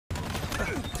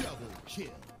kill.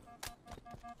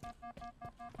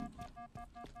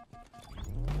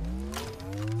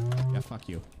 Yeah, fuck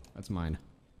you. That's mine.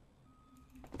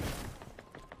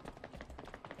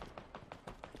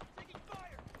 Taking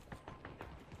fire.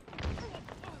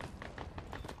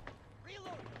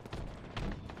 Reload.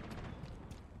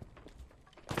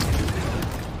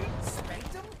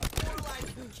 Spanked him? More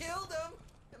like killed him.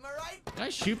 Am I right? Did I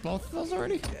shoot both of those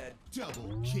already?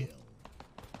 Double kill.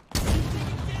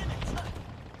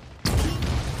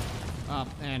 Oh,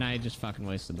 and I just fucking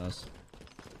wasted those.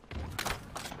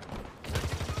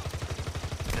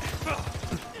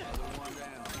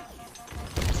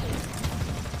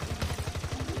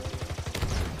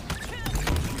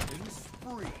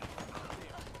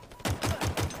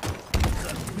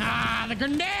 Ah, the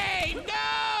grenade!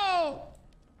 No!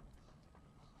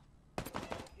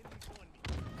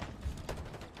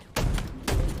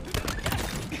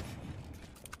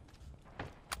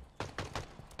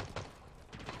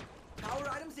 Power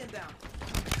items inbound.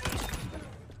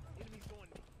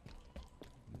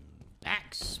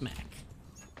 Back smack.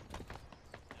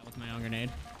 That was my own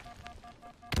grenade.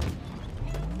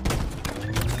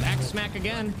 Back smack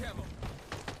again.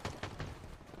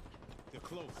 They're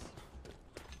close.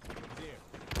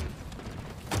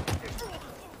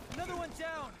 Another one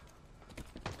down.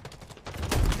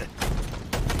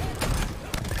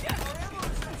 Our ammo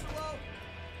is low.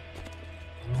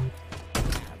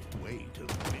 Way too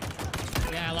big.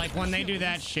 Yeah, like when they do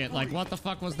that shit, like what the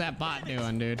fuck was that bot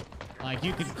doing, dude? Like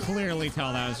you could clearly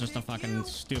tell that was just a fucking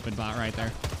stupid bot right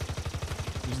there.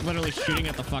 He's literally shooting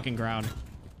at the fucking ground.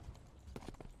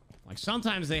 Like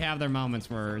sometimes they have their moments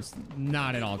where it's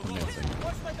not at all convincing.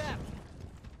 Watch my back.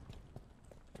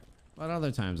 But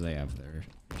other times they have their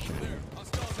shit.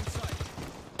 Hostiles in sight.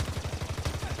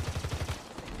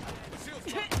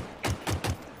 Shields up.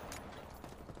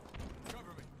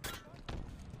 Cover me.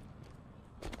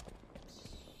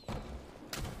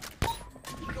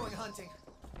 Going hunting,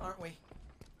 aren't we?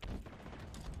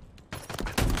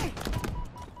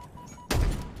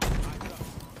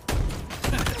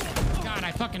 God,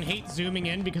 I fucking hate zooming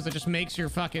in because it just makes your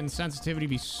fucking sensitivity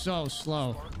be so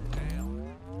slow.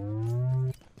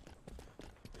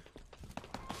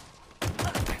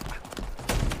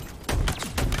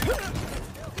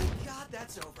 God,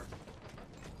 that's over.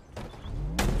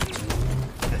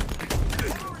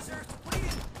 Power reserves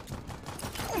depleted.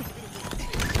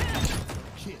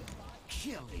 Kill.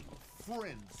 Killing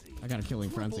frenzy. I got a killing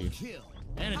frenzy. Kill.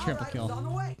 And a Power triple items kill. on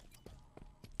the way.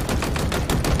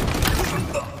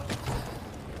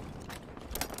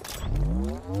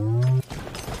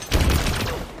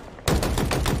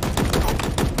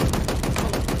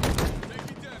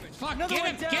 Fuck, get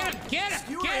him, get him, get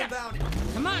him, You get are him! inbound.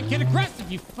 Come on, get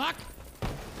aggressive, you fuck!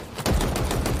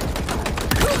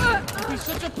 Don't be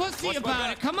such a pussy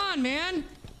about it. Come on, man.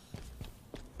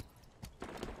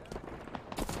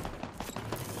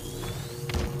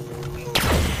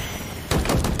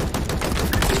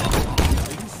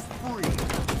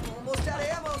 Almost out of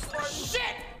ammo, Spartan.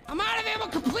 Shit! I'm out of ammo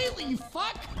completely, you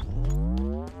fuck!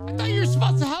 I thought you were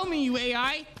supposed to help me, you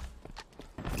AI.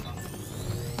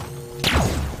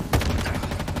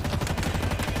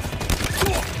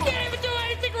 Can't even do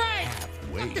anything right!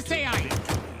 Fuck this AI!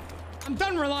 I'm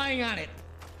done relying on it.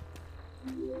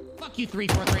 Fuck you,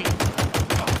 343.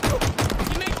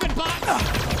 You make good bots,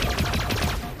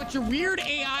 but your weird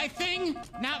AI thing,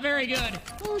 not very good.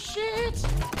 Oh shit!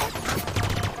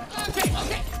 Okay,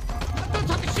 okay. I'm done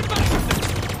talking shit about it.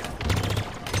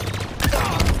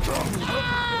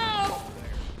 Oh!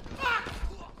 Fuck!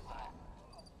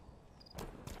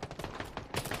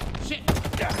 Shit.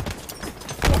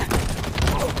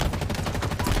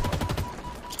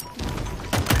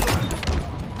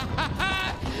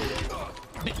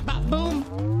 Bip, bop, boom.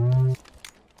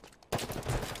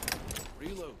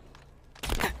 Reload.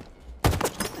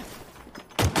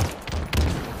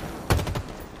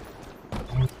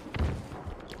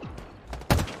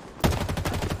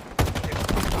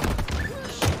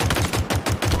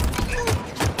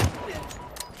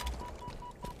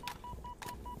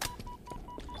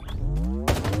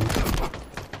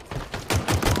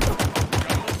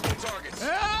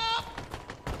 Oh!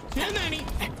 Too many.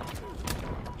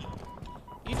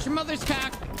 Eat your mother's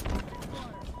cock.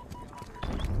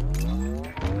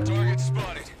 Target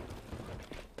spotted.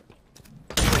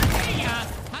 Hey,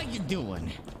 how you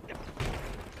doing?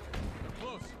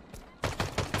 Close.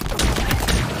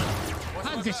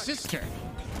 How's your sister?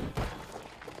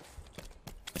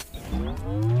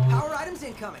 Power items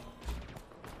incoming.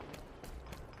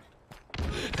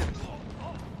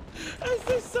 This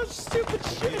is such stupid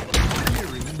shit.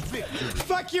 Nearing victory.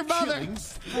 Fuck your mother. Killing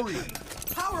spree.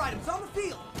 Power items on the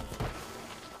field.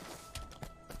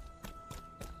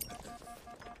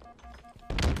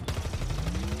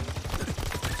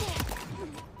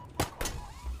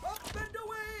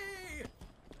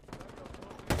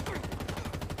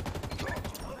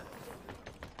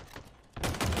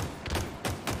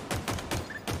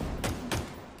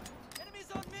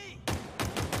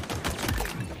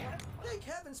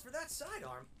 that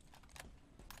sidearm?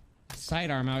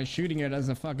 Sidearm, I was shooting it as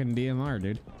a fucking DMR,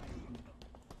 dude.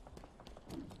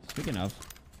 Speaking of.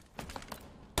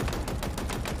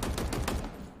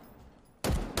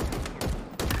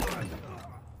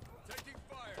 Taking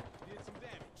fire. Did some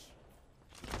damage.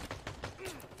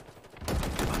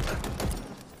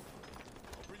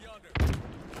 Over yonder.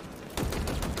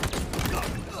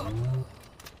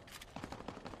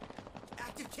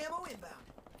 Active camo inbound.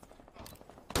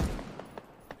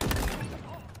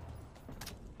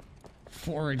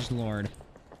 Forage Lord.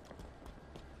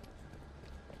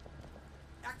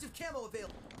 Active camo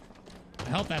available. I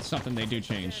hope that's something they do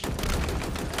change. Killing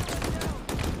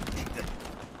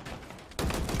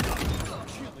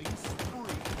spree.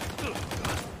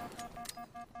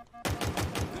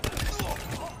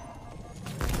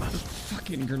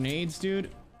 Fucking grenades, dude.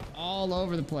 All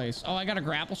over the place. Oh, I got a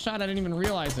grapple shot? I didn't even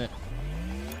realize it.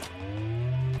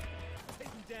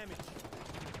 Taking damage.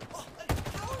 Oh, an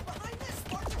hour behind this,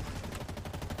 Spartan.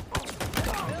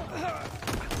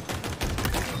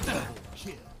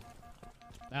 Kill.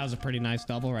 That was a pretty nice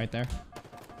double right there.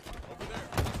 Over there.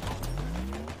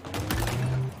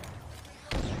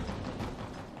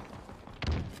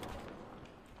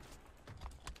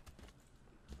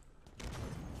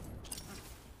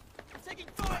 Taking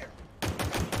fire!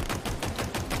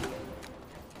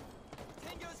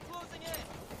 Tango's closing in!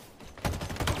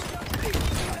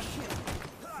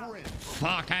 Friend.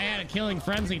 Fuck, I had a killing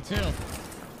frenzy too.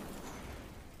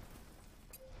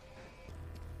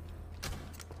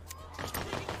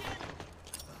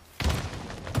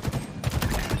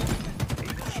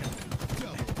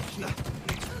 Double kill.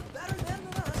 Better them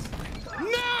than us.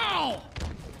 No!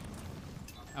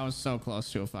 I was so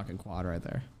close to a fucking quad right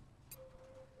there.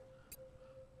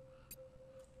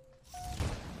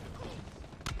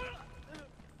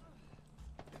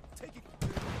 Taking.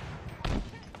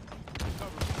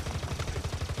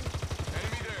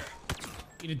 Enemy there.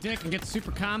 Eat a dick and get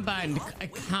super combined,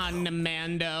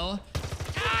 Economando.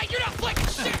 Ah, you're not flicking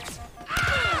shit!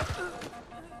 Ah!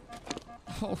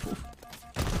 Oh.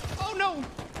 Oh no!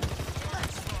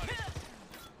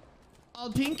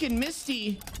 All pink and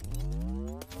misty.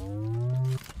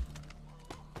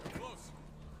 Close.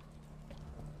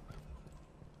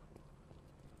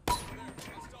 Over there.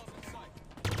 Hostiles in sight.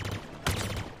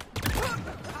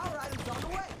 Power items on the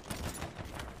way.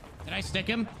 Did I stick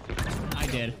him? I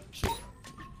did.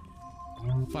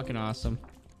 Fucking awesome.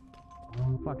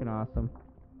 Fucking awesome.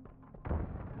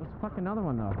 Let's fuck another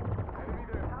one though.